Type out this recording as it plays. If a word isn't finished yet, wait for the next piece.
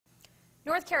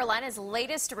North Carolina's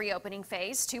latest reopening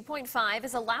phase, 2.5,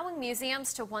 is allowing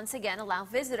museums to once again allow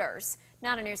visitors.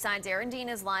 Now to News Side's Aaron Dean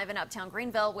is live in Uptown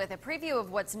Greenville with a preview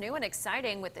of what's new and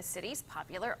exciting with the city's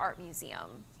popular art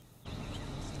museum.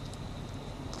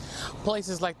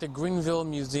 Places like the Greenville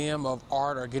Museum of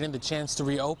Art are getting the chance to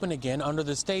reopen again under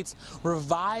the state's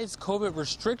revised COVID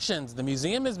restrictions. The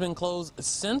museum has been closed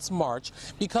since March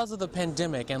because of the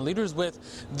pandemic, and leaders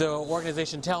with the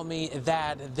organization tell me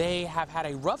that they have had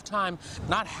a rough time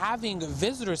not having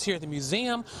visitors here at the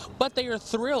museum, but they are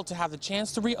thrilled to have the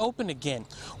chance to reopen again.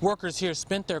 Workers here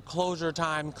spent their closure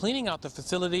time cleaning out the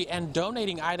facility and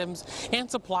donating items and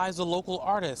supplies to local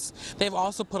artists. They've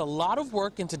also put a lot of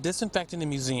work into disinfecting the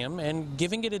museum and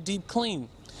giving it a deep clean.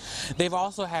 They've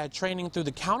also had training through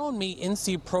the Count on Me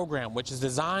NC program, which is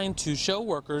designed to show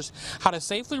workers how to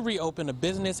safely reopen a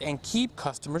business and keep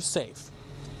customers safe.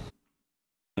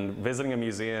 Visiting a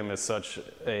museum is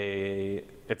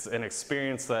it's an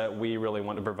experience that we really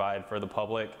want to provide for the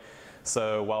public.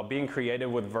 So while being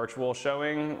creative with virtual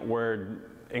showing, we're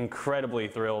incredibly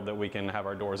thrilled that we can have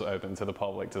our doors open to the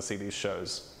public to see these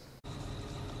shows.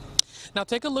 Now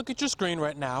take a look at your screen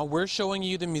right now. We're showing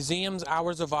you the museum's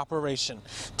hours of operation.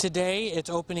 Today it's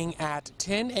opening at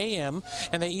 10 a.m.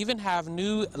 and they even have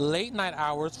new late night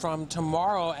hours from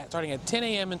tomorrow starting at 10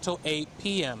 a.m. until 8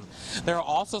 p.m. There are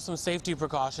also some safety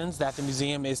precautions that the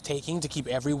museum is taking to keep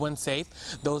everyone safe.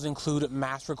 Those include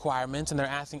mask requirements, and they're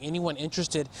asking anyone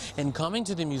interested in coming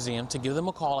to the museum to give them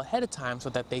a call ahead of time so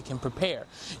that they can prepare.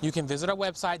 You can visit our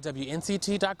website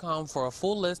WNCT.com for a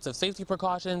full list of safety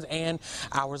precautions and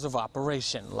hours of operation.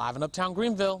 Live in Uptown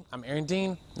Greenville, I'm Aaron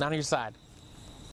Dean, 9 on your side.